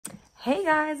Hey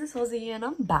guys, it's Ozzy and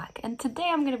I'm back, and today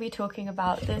I'm going to be talking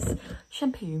about this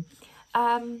shampoo.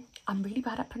 I'm really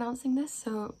bad at pronouncing this,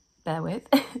 so bear with.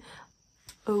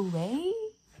 OUAI,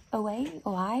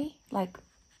 like,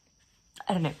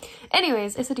 I don't know.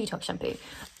 Anyways, it's a detox shampoo.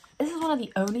 This is one of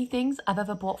the only things I've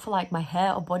ever bought for like my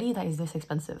hair or body that is this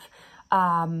expensive.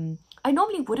 I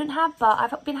normally wouldn't have, but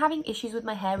I've been having issues with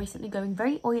my hair recently going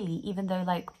very oily, even though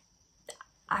like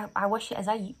I wash it as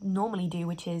I normally do,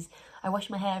 which is I wash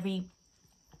my hair every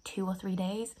 2 or 3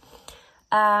 days.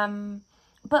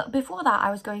 But before that, I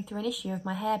was going through an issue of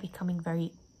my hair becoming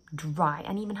very dry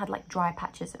and even had like dry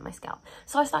patches in my scalp.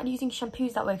 So I started using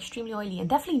shampoos that were extremely oily and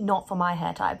definitely not for my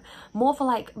hair type, more for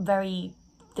like very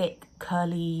thick,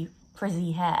 curly,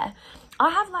 frizzy hair. I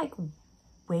have like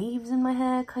waves in my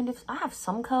hair, kind of. I have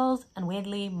some curls, and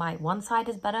weirdly my one side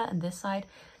is better and this side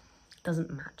doesn't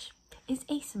match. It's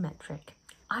asymmetric.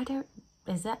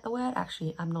 Is that the word?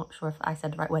 Actually, I'm not sure if I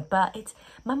said the right word, but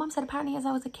my mom said apparently as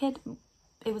I was a kid,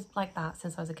 it was like that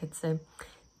since I was a kid. So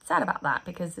sad about that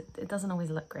because it doesn't always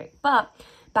look great. But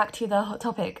back to the hot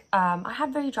topic. I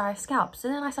had very dry scalp. So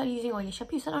then I started using oily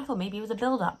shampoos and I thought maybe it was a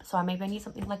build-up. So maybe I need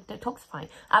something like detoxifying.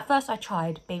 At first I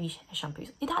tried baby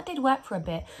shampoos. That did work for a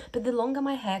bit, but the longer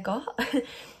my hair got,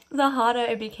 the harder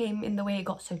it became in the way it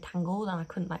got so tangled, and I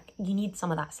couldn't you need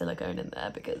some of that silicone in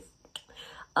there because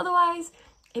otherwise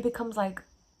it becomes like,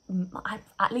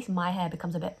 at least my hair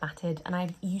becomes a bit matted, and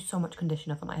I've used so much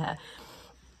conditioner for my hair.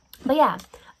 But yeah,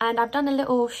 and I've done a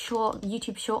little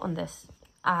YouTube short on this.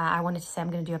 I wanted to say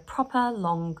I'm going to do a proper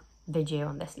long video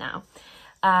on this now.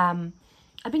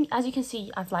 As you can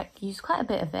see, I've like used quite a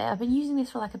bit of it. I've been using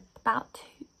this for like about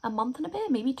a month and a bit,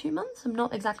 maybe 2 months. I'm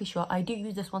not exactly sure. I do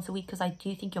use this once a week because I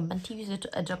do think you're meant to use a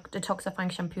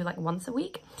detoxifying shampoo like once a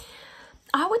week.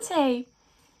 I would say,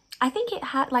 I think it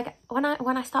had like when I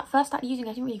first started using it,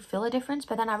 I didn't really feel a difference,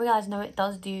 but then I realized no, it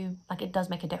does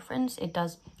make a difference. It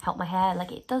does help my hair,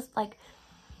 like it does like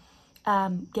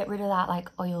get rid of that like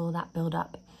oil, that build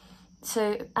up.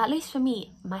 So at least for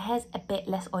me, my hair's a bit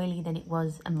less oily than it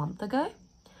was a month ago,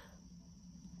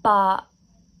 but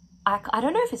I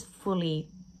don't know if it's fully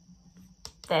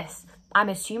this. I'm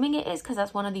assuming it is because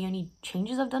that's one of the only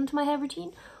changes I've done to my hair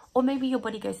routine, or maybe your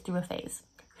body goes through a phase,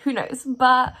 who knows.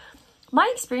 But my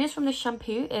experience from this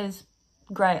shampoo is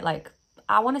great. Like,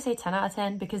 I want to say 10 out of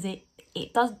 10 because it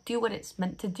does do what it's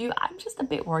meant to do. I'm just a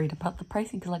bit worried about the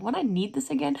pricing because like when I need this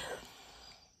again,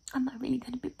 I'm not really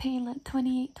going to be paying like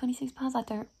 28, 26 pounds. I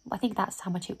think that's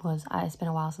how much it was. It's been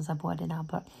a while since I bought it now,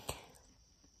 but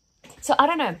so I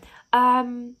don't know.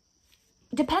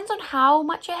 Depends on how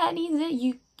much your hair needs it.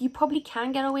 You probably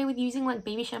can get away with using like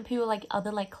baby shampoo or like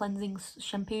other like cleansing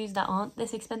shampoos that aren't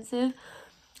this expensive.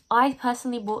 I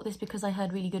personally bought this because I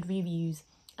heard really good reviews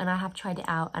and I have tried it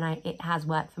out and it has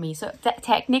worked for me. So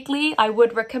technically I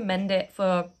would recommend it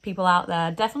for people out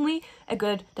there. Definitely a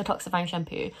good detoxifying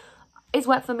shampoo. It's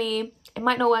worked for me. It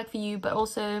might not work for you, but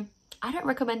also I don't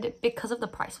recommend it because of the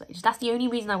price range. That's the only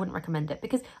reason I wouldn't recommend it,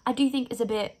 because I do think it's a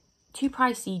bit too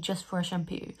pricey just for a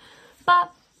shampoo.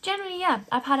 But generally, yeah,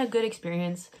 I've had a good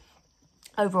experience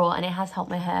overall and it has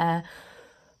helped my hair.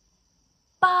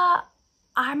 But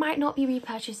I might not be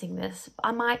repurchasing this.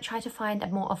 I might try to find a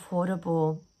more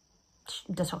affordable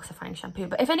detoxifying shampoo.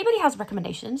 But if anybody has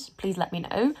recommendations, please let me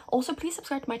know. Also, please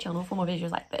subscribe to my channel for more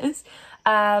videos like this.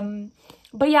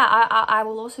 But yeah, I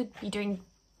will also be doing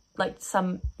like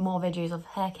some more videos of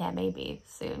hair care maybe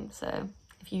soon. So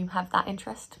if you have that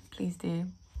interest, please do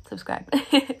subscribe.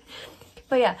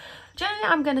 But yeah, generally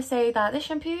I'm going to say that this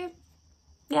shampoo,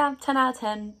 yeah, 10 out of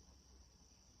 10.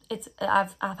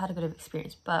 I've had a good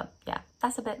experience, but yeah,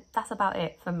 that's about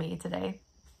it for me today.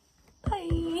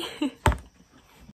 Bye.